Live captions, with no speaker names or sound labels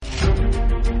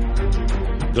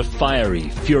The fiery,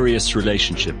 furious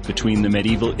relationship between the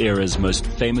medieval era's most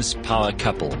famous power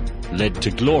couple led to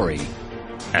glory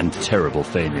and terrible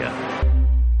failure.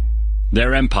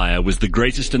 Their empire was the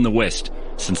greatest in the West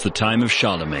since the time of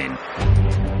Charlemagne.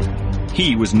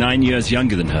 He was 9 years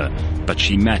younger than her, but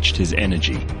she matched his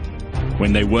energy.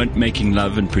 When they weren't making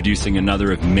love and producing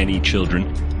another of many children,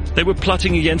 they were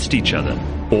plotting against each other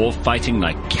or fighting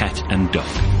like cat and dog.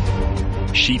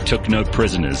 She took no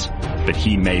prisoners, but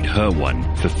he made her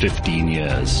one for 15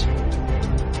 years.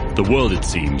 The world, it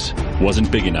seems,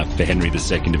 wasn't big enough for Henry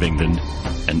II of England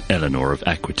and Eleanor of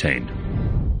Aquitaine.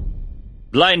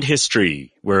 Blind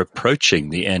History. We're approaching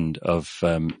the end of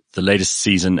the latest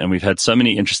season, and we've had so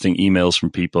many interesting emails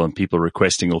from people and people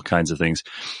requesting all kinds of things.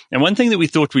 And one thing that we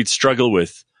thought we'd struggle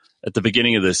with at the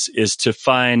beginning of this is to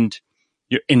find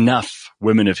enough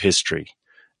women of history.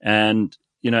 And,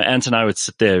 Ant and I would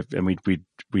sit there and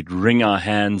we'd wring our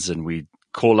hands and we'd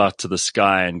call out to the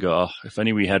sky and go, oh, if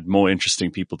only we had more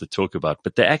interesting people to talk about.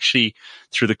 But there actually,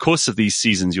 through the course of these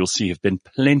seasons, you'll see have been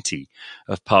plenty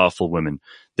of powerful women.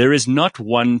 There is not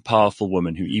one powerful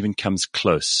woman who even comes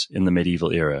close in the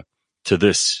medieval era to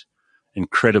this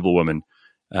incredible woman,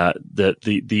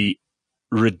 the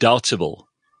redoubtable,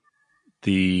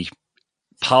 the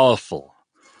powerful,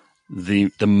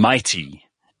 the mighty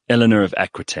Eleanor of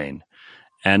Aquitaine.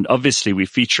 And obviously we're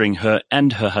featuring her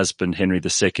and her husband, Henry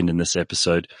II, in this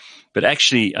episode. But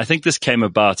actually, I think this came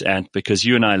about, Ant, because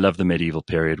you and I love the medieval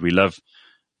period. We love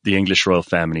the English royal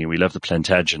family. We love the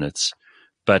Plantagenets.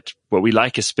 But what we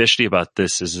like especially about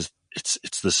this is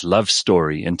it's this love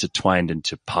story intertwined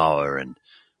into power and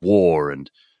war and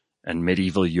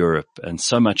medieval Europe and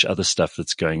so much other stuff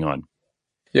that's going on.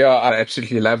 Yeah, I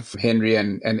absolutely love Henry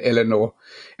and Eleanor.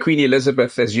 Queen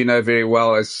Elizabeth, as you know very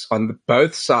well, is on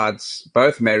both sides,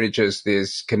 both marriages,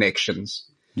 there's connections.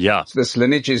 Yeah. So this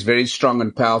lineage is very strong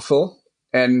and powerful.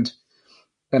 And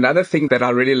another thing that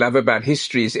I really love about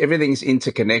history is everything's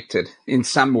interconnected in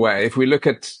some way. If we look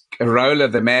at Rolla,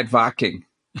 the mad Viking,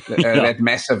 that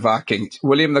massive Viking,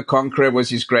 William the Conqueror was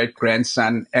his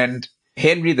great-grandson, and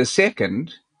Henry II,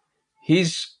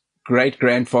 his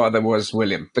great-grandfather was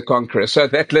William the Conqueror. So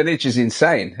that lineage is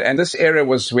insane. And this era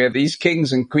was where these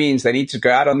kings and queens, they need to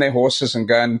go out on their horses and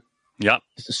go and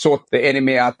sort the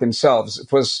enemy out themselves.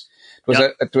 It was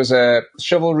a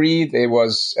chivalry. There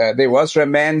was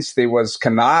romance. There was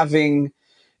conniving.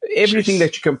 Everything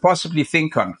that you can possibly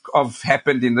think of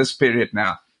happened in this period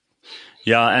now.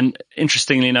 Yeah, and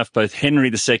interestingly enough, both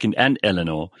Henry II and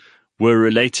Eleanor were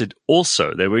related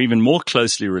also. They were even more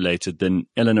closely related than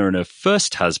Eleanor and her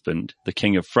first husband, the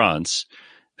King of France,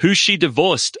 who she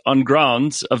divorced on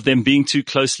grounds of them being too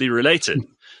closely related.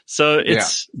 So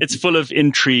it's full of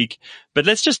intrigue. But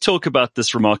let's just talk about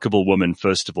this remarkable woman,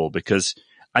 first of all, because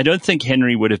I don't think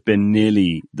Henry would have been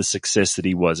nearly the success that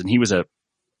he was. And he was a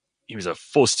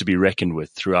force to be reckoned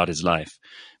with throughout his life.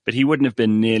 But he wouldn't have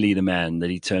been nearly the man that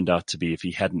he turned out to be if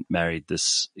he hadn't married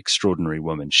this extraordinary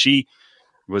woman. She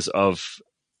was of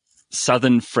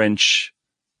southern French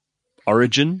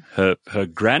origin. Her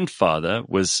grandfather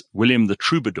was William the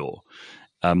Troubadour,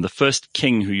 the first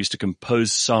king who used to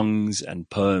compose songs and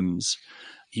poems.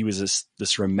 He was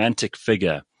this romantic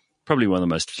figure, probably one of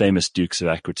the most famous dukes of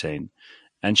Aquitaine.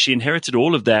 And she inherited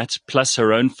all of that, plus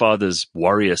her own father's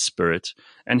warrior spirit.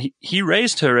 And he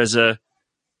raised her as a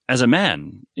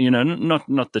man,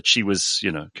 not that she was,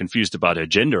 confused about her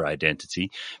gender identity,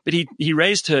 but he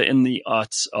raised her in the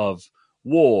arts of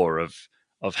war, of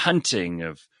hunting,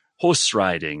 of horse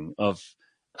riding, of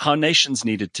how nations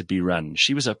needed to be run.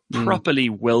 She was a properly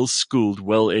well-schooled,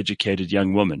 well-educated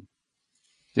young woman.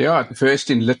 Yeah, versed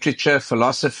in literature,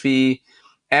 philosophy,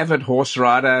 avid horse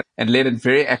rider, and led a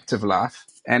very active life.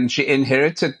 And she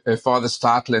inherited her father's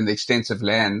title and the extensive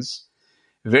lands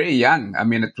very young. I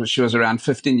mean, she was around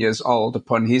 15 years old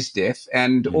upon his death.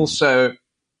 And also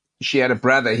she had a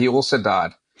brother. He also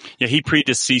died. Yeah, he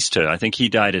predeceased her. I think he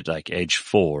died at like age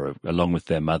 4 along with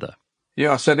their mother.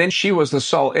 Yeah, so then she was the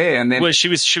sole heir. And then, well, she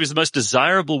was the most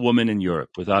desirable woman in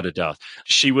Europe, without a doubt.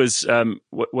 She was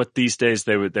what these days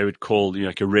they would call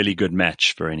like a really good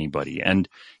match for anybody. And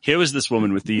here was this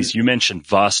woman with these, you mentioned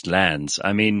vast lands.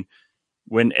 I mean,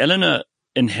 when Eleanor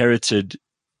inherited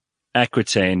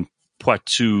Aquitaine,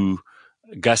 Poitou,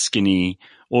 Gascony,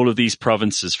 all of these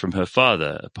provinces from her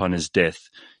father upon his death,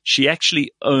 she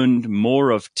actually owned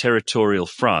more of territorial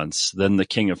France than the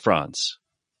King of France.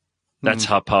 That's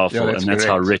how powerful and that's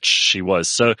how rich she was.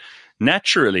 So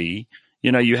naturally,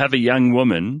 you have a young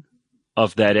woman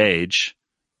of that age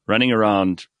running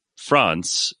around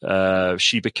France.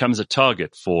 She becomes a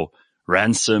target for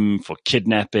ransom, for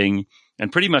kidnapping.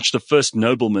 And pretty much the first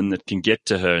nobleman that can get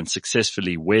to her and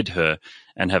successfully wed her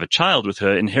and have a child with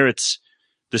her inherits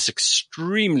this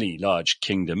extremely large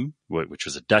kingdom, which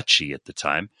was a duchy at the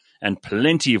time, and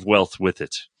plenty of wealth with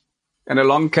it. And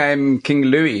along came King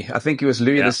Louis. I think he was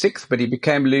Louis the Sixth, but he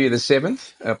became Louis the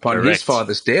Seventh upon his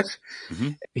father's death. Mm-hmm.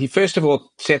 He first of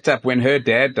all set up, when her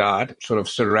dad died, sort of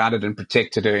surrounded and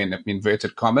protected her in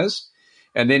inverted commas.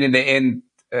 And then in the end,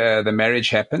 the marriage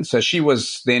happened. So she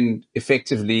was then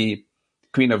effectively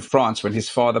Queen of France when his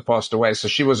father passed away. So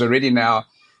she was already now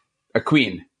a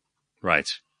queen. Right.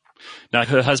 Now,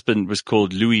 her husband was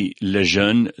called Louis le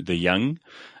Jeune, the Young,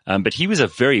 but he was a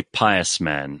very pious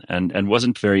man and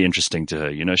wasn't very interesting to her.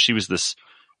 You know, she was this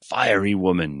fiery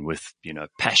woman with, you know,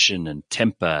 passion and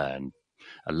temper and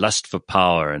a lust for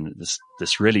power and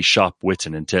this really sharp wit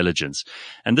and intelligence.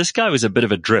 And this guy was a bit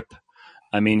of a drip.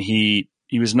 I mean, he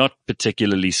was not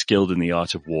particularly skilled in the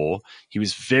art of war. He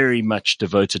was very much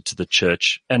devoted to the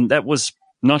church, and that was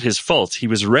not his fault. He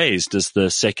was raised as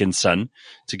the second son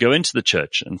to go into the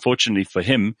church. Unfortunately for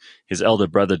him, his elder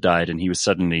brother died and he was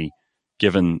suddenly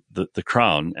given the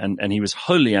crown, and he was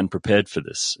wholly unprepared for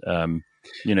this.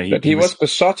 You know, he was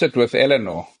besotted with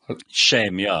Eleanor.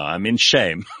 Shame, yeah. I mean,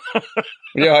 shame.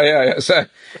 Yeah. So,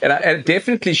 and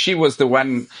definitely she was the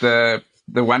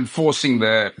one forcing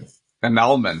the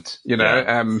annulment, you know,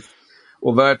 yeah.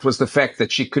 Although it was the fact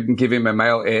that she couldn't give him a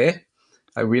male heir.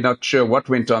 We're not sure what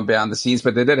went on behind the scenes,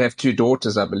 but they did have 2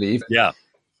 daughters, I believe. Yeah.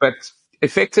 But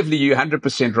effectively, you're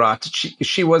 100% right.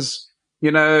 She was,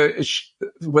 you know,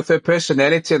 with her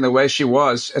personality and the way she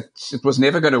was, it was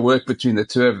never going to work between the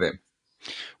two of them.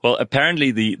 Well,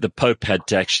 apparently the Pope had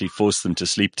to actually force them to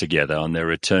sleep together on their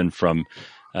return from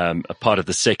a part of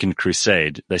the Second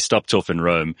Crusade. They stopped off in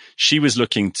Rome. She was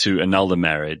looking to annul the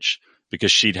marriage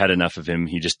because she'd had enough of him.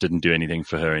 He just didn't do anything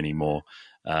for her anymore.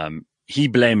 He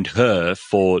blamed her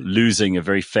for losing a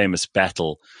very famous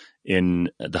battle in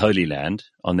the Holy Land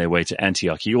on their way to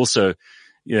Antioch. He also,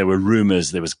 there were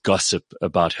rumors, there was gossip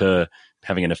about her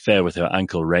having an affair with her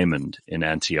uncle Raymond in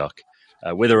Antioch.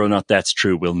 Whether or not that's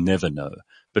true, we'll never know.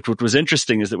 But what was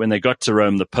interesting is that when they got to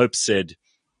Rome, the Pope said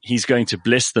he's going to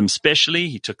bless them specially.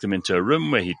 He took them into a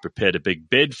room where he'd prepared a big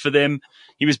bed for them.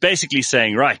 He was basically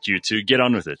saying, right, you two, get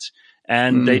on with it.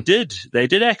 And they did. They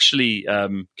did actually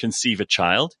conceive a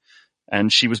child.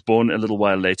 And she was born a little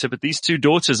while later. But these 2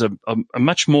 daughters are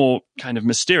much more kind of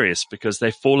mysterious because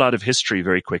they fall out of history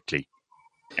very quickly.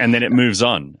 And then it moves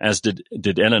on, as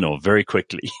did Eleanor very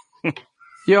quickly.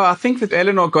 Yeah, I think that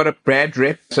Eleanor got a bad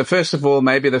rep. So first of all,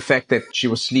 maybe the fact that she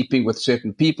was sleeping with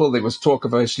certain people. There was talk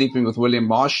of her sleeping with William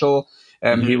Marshall.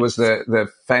 He was the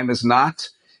famous knight.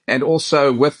 And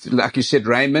also with, like you said,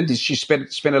 Raymond. She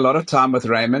spent a lot of time with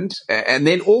Raymond. And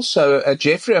then also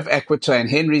Geoffrey of Aquitaine,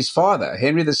 Henry's father,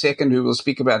 Henry II, who we'll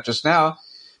speak about just now.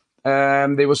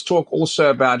 There was talk also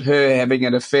about her having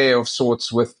an affair of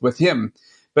sorts with him.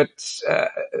 But,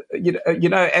 you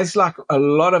know, as like a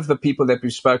lot of the people that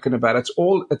we've spoken about,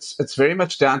 it's very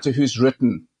much down to who's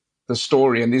written the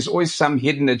story. And there's always some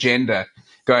hidden agenda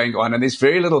going on. And there's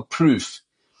very little proof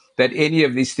that any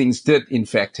of these things did, in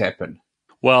fact, happen.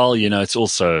 Well, you know, it's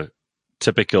also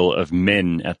typical of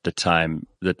men at the time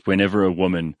that whenever a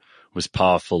woman was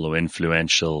powerful or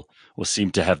influential or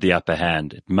seemed to have the upper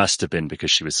hand, it must have been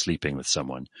because she was sleeping with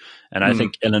someone. And I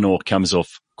think Eleanor comes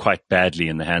off quite badly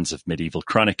in the hands of medieval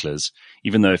chroniclers,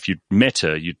 even though if you'd met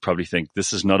her, you'd probably think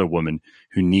this is not a woman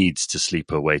who needs to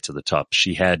sleep her way to the top.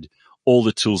 She had all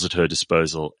the tools at her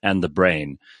disposal and the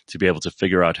brain to be able to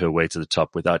figure out her way to the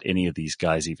top without any of these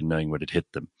guys even knowing what had hit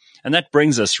them. And that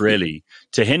brings us really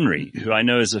to Henry, who I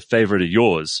know is a favorite of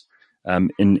yours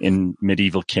in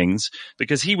medieval kings,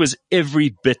 because he was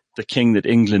every bit the king that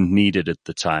England needed at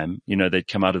the time. You know, they'd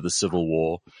come out of the Civil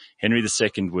War. Henry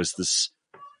II was this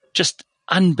just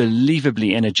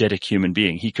unbelievably energetic human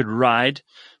being. He could ride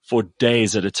for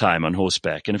days at a time on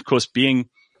horseback. And of course, being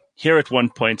here at one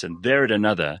point and there at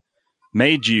another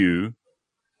made you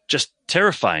just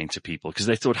terrifying to people because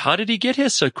they thought, how did he get here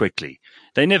so quickly?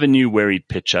 They never knew where he'd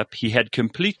pitch up. He had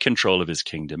complete control of his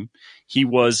kingdom. He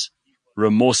was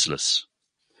remorseless.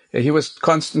 He was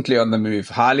constantly on the move,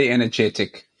 highly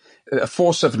energetic, a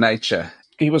force of nature.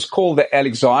 He was called the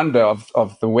Alexander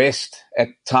of the West at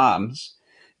times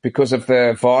because of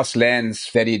the vast lands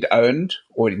that he'd owned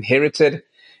or inherited,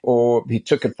 or he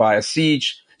took it by a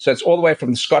siege. So it's all the way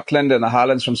from Scotland and the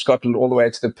Highlands from Scotland all the way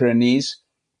to the Pyrenees.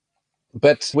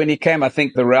 But when he came, I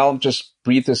think the realm just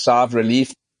breathed a sigh of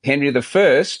relief. Henry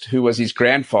I, who was his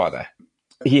grandfather,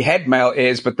 he had male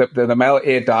heirs, but the male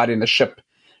heir died in a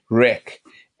shipwreck.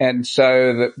 And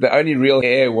so the only real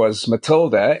heir was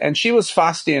Matilda, and she was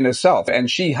feisty in herself, and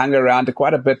she hung around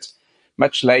quite a bit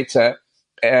much later.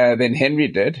 than Henry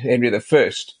did, Henry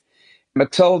I.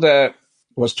 Matilda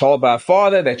was told by her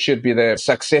father that she'd be the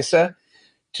successor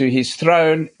to his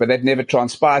throne, but that never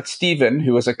transpired. Stephen,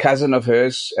 who was a cousin of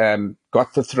hers,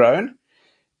 got the throne.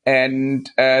 And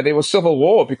there was civil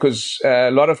war because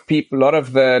a lot of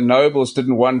the nobles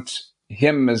didn't want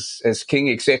him as king,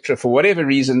 etc., for whatever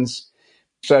reasons.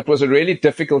 So it was a really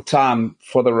difficult time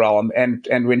for the realm. And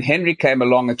when Henry came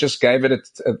along, it just gave it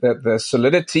the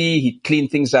solidity. He cleaned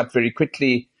things up very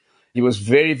quickly. He was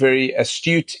very, very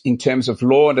astute in terms of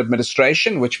law and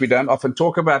administration, which we don't often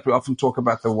talk about. We often talk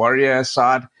about the warrior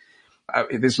side.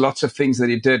 There's lots of things that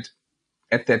he did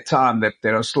at that time that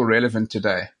are still relevant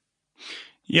today.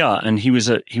 Yeah, and he was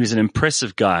an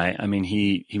impressive guy. I mean,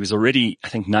 he was already, I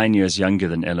think, 9 years younger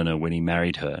than Eleanor when he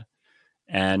married her.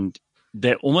 And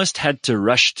they almost had to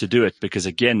rush to do it because,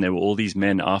 again, there were all these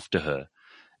men after her.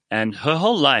 And her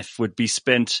whole life would be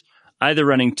spent either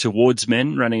running towards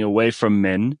men, running away from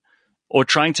men, or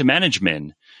trying to manage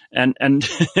men. And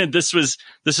this was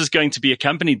going to be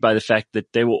accompanied by the fact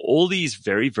that there were all these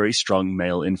very, very strong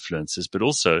male influences, but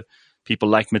also people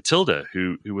like Matilda,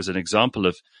 who was an example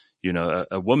of,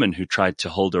 a woman who tried to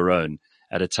hold her own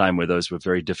at a time where those were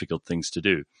very difficult things to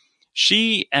do.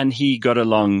 She and he got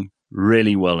along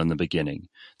really well in the beginning.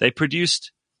 They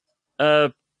produced,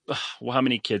 how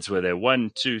many kids were there?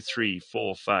 1, 2, 3,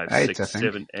 4, 5, 6,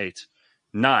 7, 8,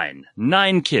 9.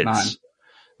 9 kids, 9.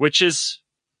 Which is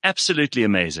absolutely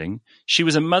amazing. She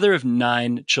was a mother of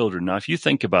 9 children. Now, if you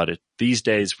think about it, these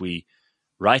days we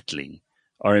rightly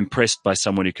are impressed by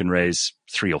someone who can raise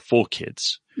 3 or 4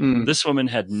 kids. This woman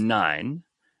had 9.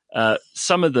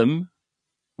 Some of them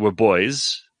were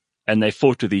boys, and they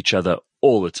fought with each other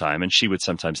all the time, and she would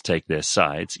sometimes take their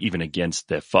sides, even against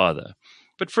their father.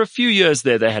 But for a few years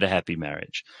there, they had a happy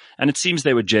marriage, and it seems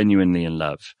they were genuinely in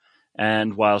love.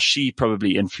 And while she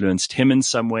probably influenced him in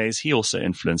some ways, he also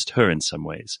influenced her in some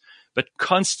ways. But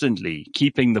constantly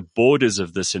keeping the borders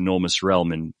of this enormous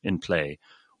realm in play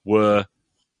were,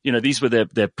 these were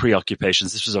their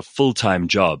preoccupations. This was a full-time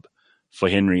job for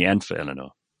Henry and for Eleanor.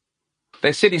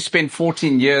 They said he spent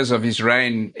 14 years of his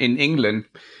reign in England,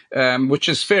 which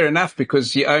is fair enough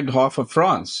because he owned half of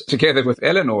France together with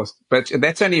Eleanor. But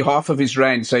that's only half of his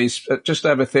reign. So he's just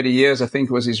over 30 years, I think,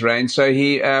 was his reign. So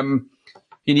he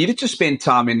needed to spend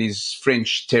time in his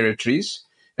French territories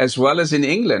as well as in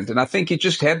England. And I think he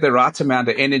just had the right amount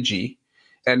of energy.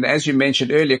 And as you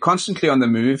mentioned earlier, constantly on the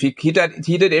move. He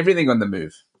did everything on the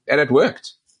move, and it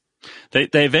worked. They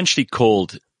eventually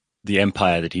called the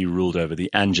empire that he ruled over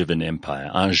the Angevin Empire.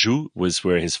 Anjou was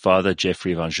where his father,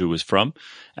 Geoffrey of Anjou, was from,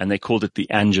 and they called it the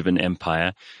Angevin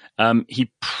Empire.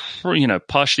 He,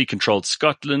 partially controlled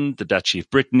Scotland, the Duchy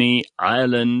of Brittany,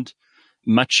 Ireland,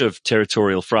 much of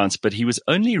territorial France, but he was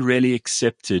only really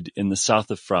accepted in the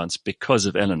south of France because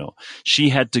of Eleanor. She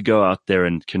had to go out there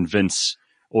and convince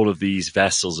all of these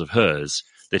vassals of hers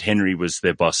that Henry was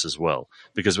their boss as well,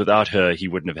 because without her, he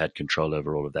wouldn't have had control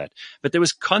over all of that. But there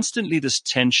was constantly this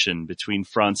tension between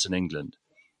France and England.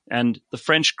 And the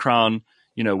French crown,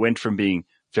 went from being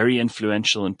very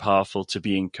influential and powerful to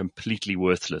being completely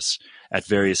worthless at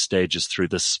various stages through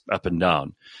this up and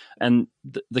down. And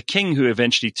the king who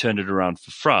eventually turned it around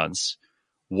for France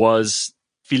was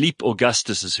Philippe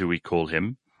Augustus, is who we call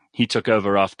him. He took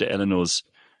over after Eleanor's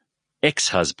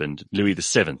ex-husband, Louis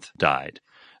VII, died.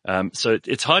 So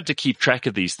it's hard to keep track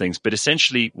of these things, but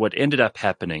essentially what ended up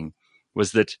happening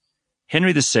was that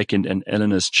Henry II and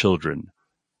Eleanor's children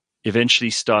eventually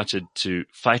started to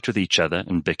fight with each other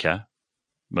and bicker,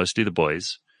 mostly the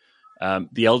boys.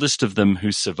 The eldest of them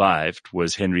who survived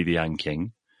was Henry the Young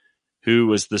King, who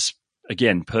was this,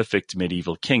 again, perfect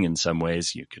medieval king in some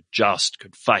ways. You could joust,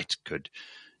 could fight, could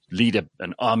lead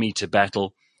an army to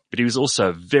battle, but he was also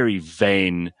a very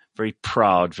vain, very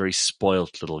proud, very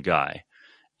spoilt little guy.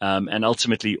 And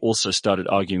ultimately also started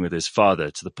arguing with his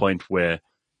father to the point where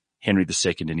Henry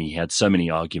II and he had so many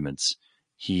arguments.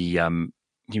 He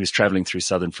was traveling through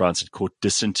southern France and caught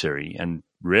dysentery and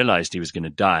realized he was going to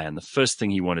die. And the first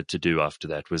thing he wanted to do after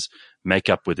that was make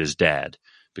up with his dad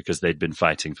because they'd been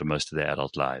fighting for most of their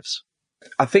adult lives.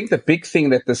 I think the big thing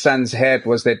that the sons had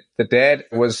was that the dad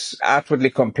was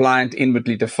outwardly compliant,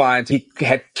 inwardly defiant. He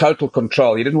had total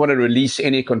control. He didn't want to release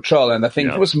any control. And I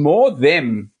think it was more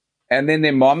them and then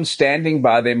their mom standing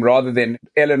by them rather than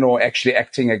Eleanor actually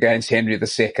acting against Henry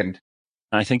II.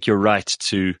 I think you're right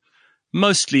to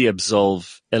mostly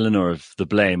absolve Eleanor of the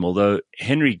blame, although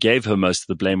Henry gave her most of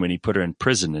the blame when he put her in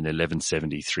prison in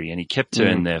 1173, and he kept her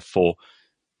in there for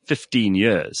 15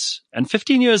 years. And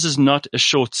 15 years is not a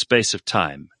short space of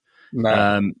time.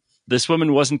 No. This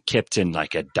woman wasn't kept in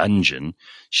like a dungeon.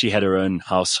 She had her own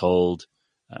household.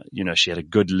 She had a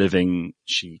good living.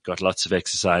 She got lots of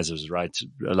exercise, was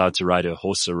allowed to ride her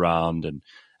horse around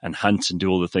and hunt and do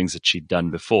all the things that she'd done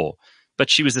before. But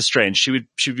she was estranged. She would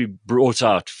be brought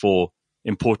out for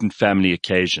important family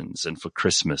occasions and for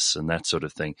Christmas and that sort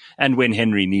of thing. And when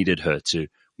Henry needed her to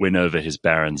win over his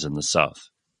barons in the south.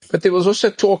 But there was also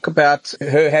talk about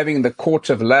her having the court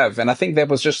of love. And I think that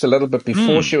was just a little bit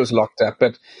before she was locked up.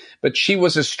 But she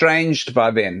was estranged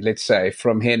by then, let's say,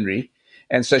 from Henry.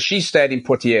 And so she stayed in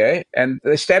Poitiers and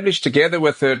established together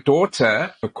with her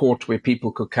daughter a court where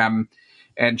people could come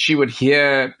and she would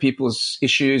hear people's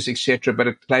issues, etc., but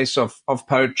a place of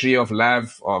poetry, of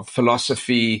love, of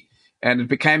philosophy. And it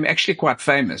became actually quite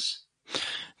famous.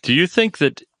 Do you think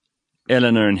that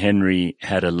Eleanor and Henry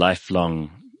had a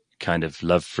lifelong kind of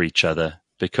love for each other?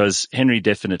 Because Henry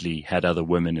definitely had other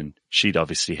women and she'd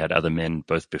obviously had other men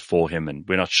both before him and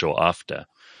we're not sure after.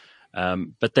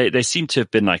 But they seem to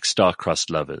have been like star-crossed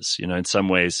lovers. In some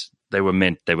ways they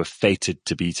were fated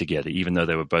to be together, even though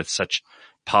they were both such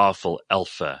powerful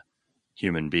alpha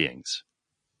human beings.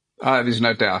 There's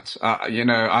no doubt.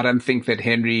 I don't think that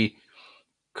Henry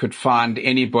could find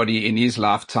anybody in his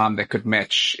lifetime that could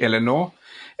match Eleanor.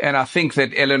 And I think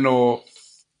that Eleanor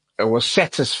was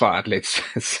satisfied, let's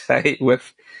say,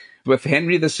 with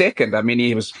Henry II. I mean,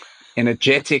 he was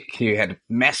energetic. He had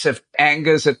massive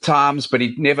angers at times, but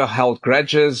he never held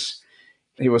grudges.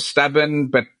 He was stubborn,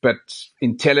 but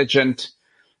intelligent.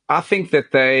 I think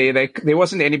that there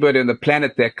wasn't anybody on the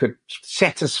planet that could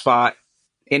satisfy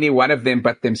any one of them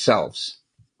but themselves.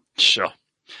 Sure.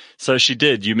 So she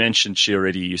did. You mentioned she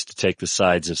already used to take the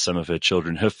sides of some of her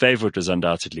children. Her favorite was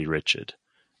undoubtedly Richard.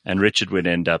 And Richard would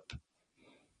end up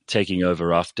taking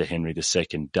over after Henry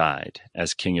II died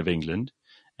as King of England.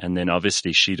 And then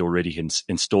obviously she'd already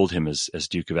installed him as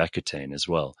Duke of Aquitaine as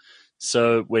well.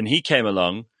 So when he came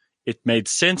along, it made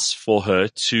sense for her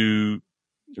to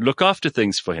look after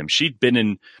things for him. She'd been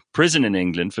in prison in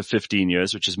England for 15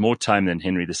 years, which is more time than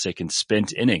Henry II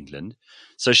spent in England.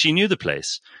 So she knew the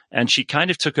place and she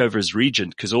kind of took over as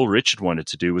regent because all Richard wanted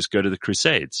to do was go to the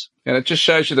Crusades. And it just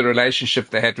shows you the relationship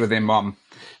they had with their mom.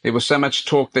 There was so much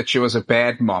talk that she was a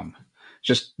bad mom.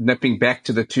 Just nipping back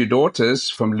to the two daughters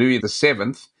from Louis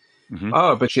VII. Mm-hmm.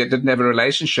 Oh, but she didn't have a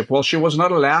relationship. Well, she was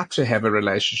not allowed to have a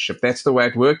relationship. That's the way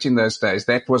it worked in those days.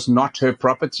 That was not her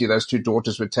property. Those two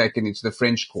daughters were taken into the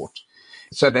French court.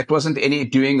 So that wasn't any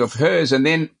doing of hers. And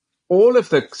then all of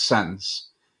the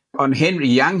sons on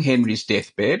young Henry's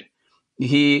deathbed,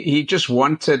 he just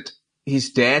wanted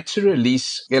his dad to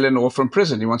release Eleanor from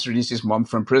prison. He wanted to release his mom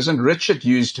from prison. Richard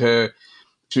used her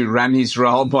to run his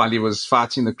realm while he was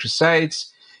fighting the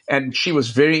Crusades. And she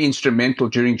was very instrumental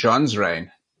during John's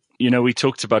reign. We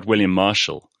talked about William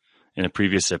Marshall in a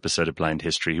previous episode of Blind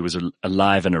History, who was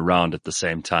alive and around at the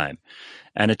same time.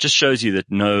 And it just shows you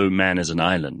that no man is an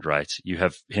island, right? You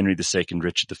have Henry II,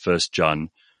 Richard I,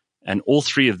 John, and all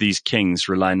three of these kings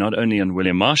rely not only on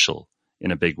William Marshall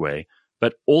in a big way,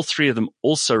 but all three of them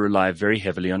also rely very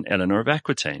heavily on Eleanor of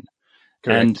Aquitaine.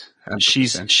 Correct. And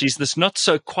she's this not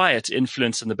so quiet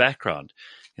influence in the background.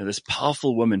 This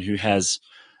powerful woman who has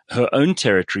her own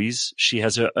territories. She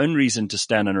has her own reason to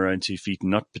stand on her own 2 feet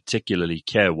and not particularly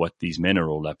care what these men are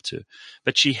all up to.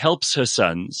 But she helps her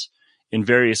sons in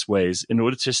various ways in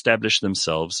order to establish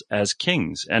themselves as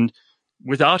kings. And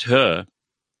without her,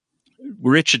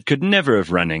 Richard could never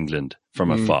have run England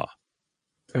from afar.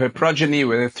 Her progeny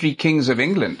were the 3 kings of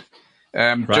England,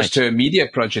 Right. Just her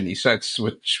immediate progeny. So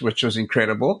which was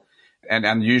incredible and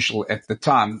unusual at the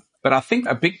time. But I think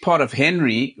a big part of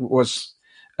Henry was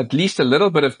at least a little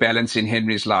bit of balance in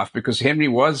Henry's life, because Henry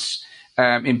was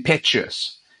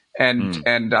impetuous.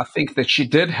 And I think that she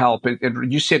did help.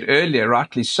 You said earlier,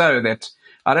 rightly so, that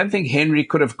I don't think Henry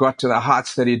could have got to the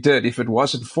heights that he did if it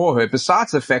wasn't for her.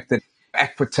 Besides the fact that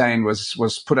Aquitaine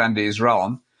was put under his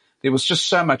realm, there was just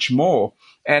so much more.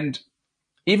 And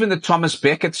even the Thomas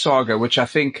Becket saga, which I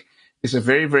think is a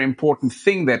very, very important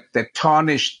thing that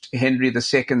tarnished Henry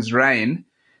II's reign.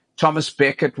 Thomas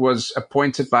Becket was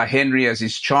appointed by Henry as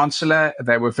his chancellor.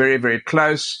 They were very, very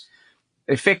close.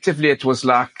 Effectively, it was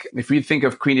like, if we think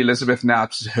of Queen Elizabeth now,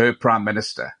 it's her prime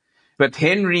minister. But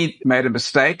Henry made a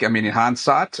mistake, in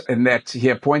hindsight, in that he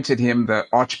appointed him the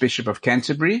Archbishop of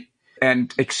Canterbury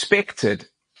and expected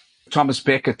Thomas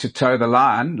Becket to toe the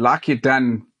line like he'd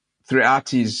done throughout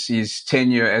his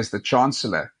tenure as the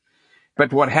chancellor.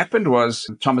 But what happened was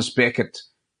Thomas Becket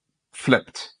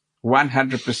flipped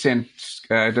 100%,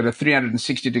 did a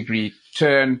 360-degree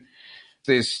turn.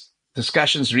 There's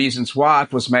discussions, reasons why.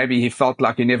 It was maybe he felt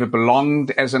like he never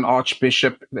belonged as an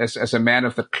archbishop, as a man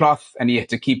of the cloth, and he had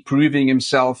to keep proving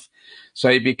himself. So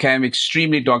he became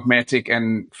extremely dogmatic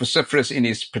and vociferous in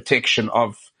his protection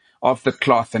of the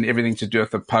cloth and everything to do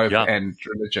with the Pope and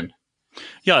religion.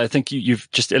 Yeah, I think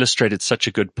you've just illustrated such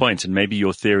a good point, and maybe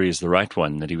your theory is the right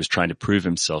one, that he was trying to prove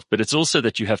himself. But it's also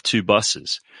that you have two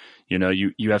bosses. You know,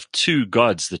 you have two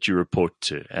gods that you report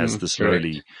to as this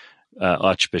lowly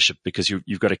archbishop, because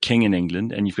you've got a king in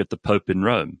England and you've got the Pope in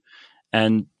Rome.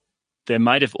 And there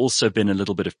might have also been a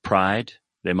little bit of pride.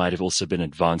 There might have also been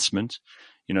advancement.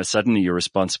 You know, suddenly you're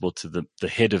responsible to the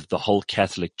head of the whole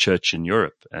Catholic Church in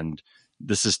Europe, and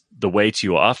this is the way to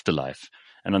your afterlife.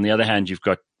 And on the other hand, you've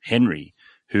got Henry,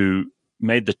 who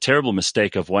made the terrible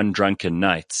mistake of one drunken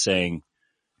night saying,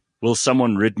 "Will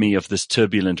someone rid me of this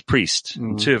turbulent priest?"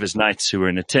 And two of his knights who were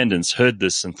in attendance heard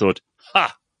this and thought,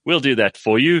 "Ha! We'll do that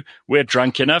for you. We're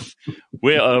drunk enough.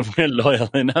 We're loyal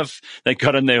enough." They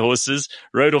got on their horses,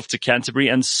 rode off to Canterbury,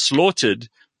 and slaughtered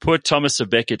poor Thomas of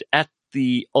Becket at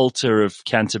the altar of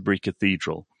Canterbury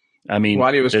Cathedral. I mean,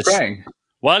 while he was praying.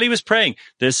 While he was praying,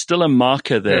 there's still a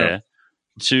marker there.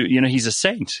 To, you know, he's a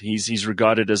saint. He's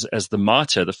regarded as the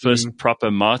martyr, the first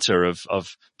proper martyr of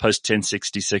post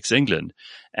 1066 England.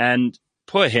 And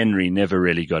poor Henry never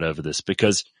really got over this,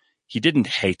 because he didn't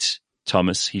hate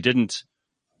Thomas. He certainly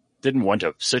didn't want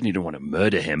to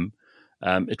murder him.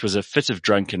 It was a fit of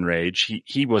drunken rage.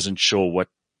 He wasn't sure what,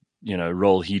 you know,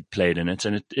 role he'd played in it.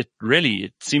 And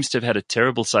it seems to have had a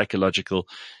terrible psychological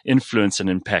influence and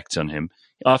impact on him.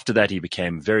 After that, he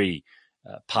became very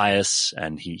pious,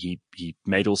 and he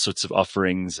made all sorts of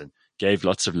offerings and gave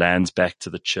lots of lands back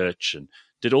to the church and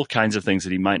did all kinds of things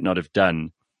that he might not have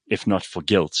done if not for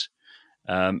guilt.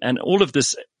 And all of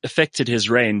this affected his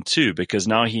reign too, because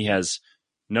now he has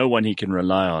no one he can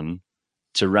rely on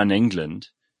to run England.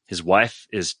 His wife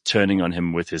is turning on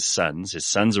him with his sons. His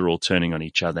sons are all turning on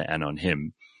each other and on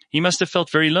him. He must have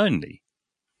felt very lonely.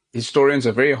 Historians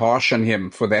are very harsh on him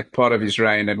for that part of his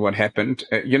reign and what happened.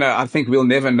 You know, I think we'll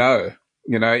never know.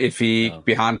 You know, if he,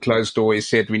 behind closed doors,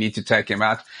 said we need to take him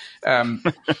out.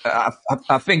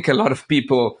 I think a lot of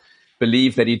people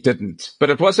believe that he didn't. But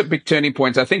it was a big turning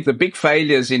point. I think the big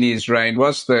failures in his reign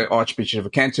was the Archbishop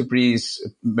of Canterbury's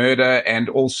murder, and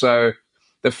also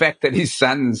the fact that his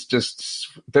sons just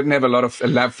didn't have a lot of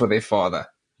love for their father.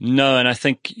 No, and I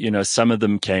think, you know, some of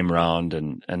them came round,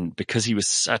 and because he was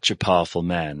such a powerful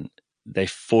man, they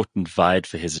fought and vied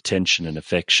for his attention and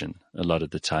affection a lot of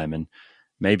the time. And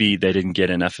maybe they didn't get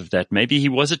enough of that. Maybe he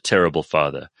was a terrible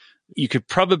father. You could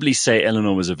probably say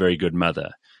Eleanor was a very good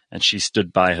mother, and she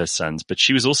stood by her sons, but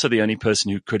she was also the only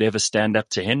person who could ever stand up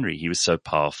to Henry. He was so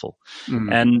powerful.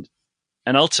 And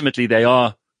ultimately they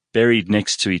are buried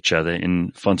next to each other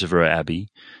in Fontevraud Abbey,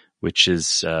 which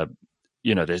is,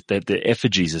 you know, the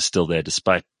effigies are still there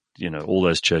despite, you know, all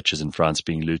those churches in France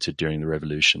being looted during the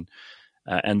Revolution.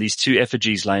 And these two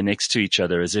effigies lie next to each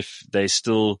other as if they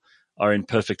still are in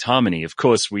perfect harmony. Of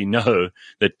course, we know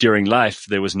that during life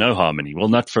there was no harmony. Well,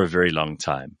 not for a very long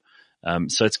time.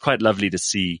 So it's quite lovely to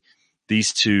see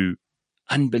these two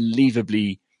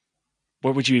unbelievably,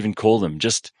 what would you even call them?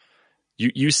 Just,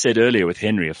 you said earlier with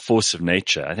Henry, a force of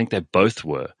nature. I think they both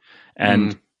were.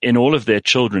 And in all of their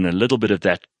children, a little bit of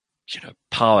that, you know,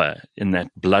 power in that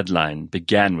bloodline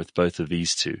began with both of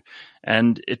these two.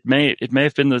 And it may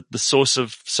have been the source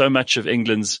of so much of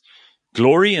England's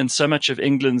glory and so much of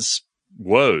England's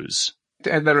woes.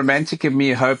 And the romantic in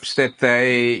me hopes that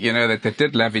they, you know, that they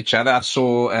did love each other. I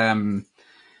saw The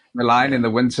Lion in the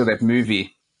Winter, that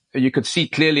movie. You could see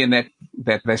clearly in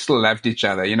that they still loved each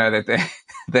other. You know,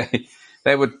 that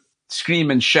they would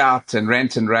scream and shout and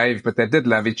rant and rave, but they did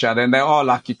love each other. And they are,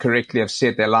 like you correctly have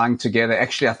said, they're lying together.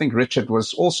 Actually, I think Richard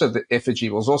was also, the effigy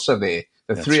was also there,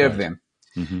 that's three of them.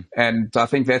 And I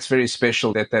think that's very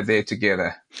special that they're there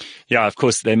together. Yeah, of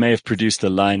course, they may have produced a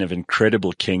line of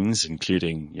incredible kings,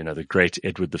 including, you know, the great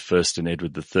Edward I and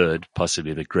Edward III,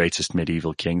 possibly the greatest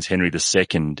medieval kings. Henry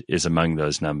II is among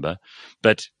those number.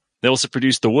 But they also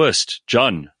produced the worst: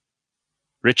 John,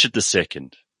 Richard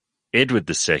II, Edward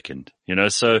II, you know,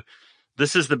 so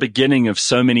this is the beginning of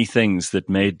so many things that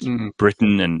made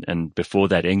Britain and before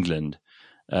that England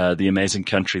the amazing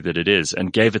country that it is,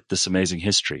 and gave it this amazing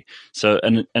history. So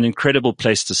an incredible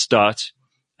place to start.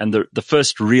 And the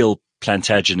first real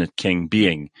Plantagenet king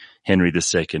being Henry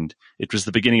II, it was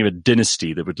the beginning of a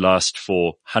dynasty that would last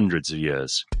for hundreds of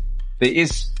years. There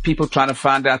is people trying to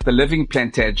find out the living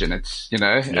Plantagenets, you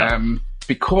know,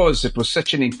 because it was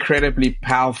such an incredibly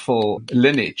powerful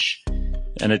lineage.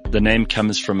 And the name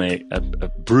comes from a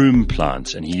broom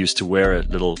plant, and he used to wear a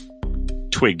little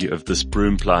twig of this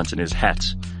broom plant in his hat,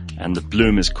 and the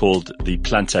bloom is called the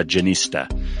Plantagenista.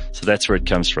 So that's where it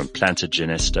comes from,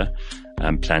 Plantagenista.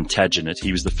 Plantagenet.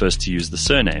 He was the first to use the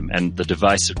surname. And the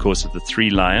device, of course, of the 3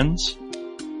 lions,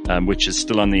 which is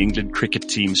still on the England cricket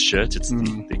team's shirt. It's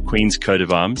the Queen's coat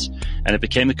of arms. And it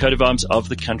became the coat of arms of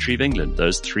the country of England.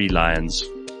 Those 3 lions,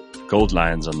 gold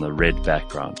lions on the red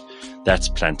background. That's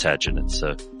Plantagenet.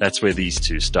 So that's where these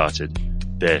two started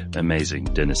their amazing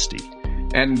dynasty.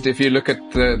 And if you look at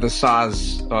the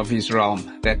size of his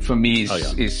realm, that for me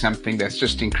is something that's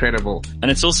just incredible.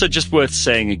 And it's also just worth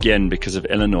saying again, because of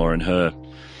Eleanor and her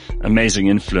amazing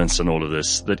influence on all of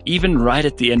this, that even right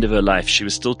at the end of her life, she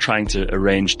was still trying to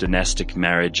arrange dynastic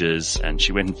marriages, and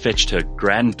she went and fetched her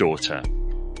granddaughter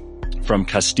from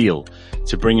Castile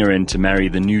to bring her in to marry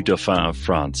the new Dauphin of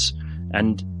France.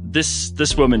 And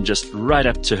this woman, just right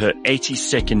up to her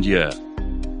 82nd year,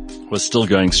 was still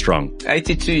going strong.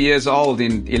 82 years old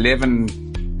in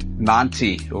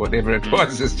 1190 or whatever it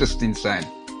was. It's just insane.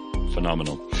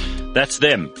 Phenomenal. That's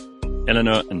them,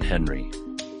 Eleanor and Henry.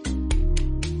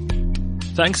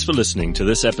 Thanks for listening to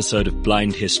this episode of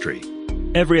Blind History.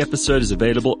 Every episode is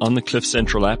available on the Cliff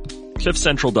Central app,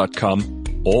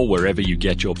 cliffcentral.com, or wherever you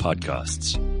get your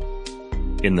podcasts.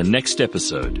 In the next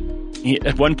episode, he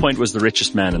at one point was the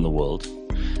richest man in the world.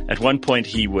 At one point,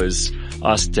 he was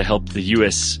asked to help the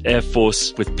U.S. Air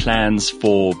Force with plans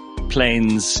for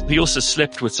planes. He also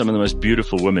slept with some of the most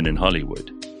beautiful women in Hollywood.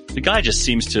 The guy just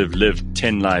seems to have lived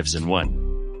 10 lives in one.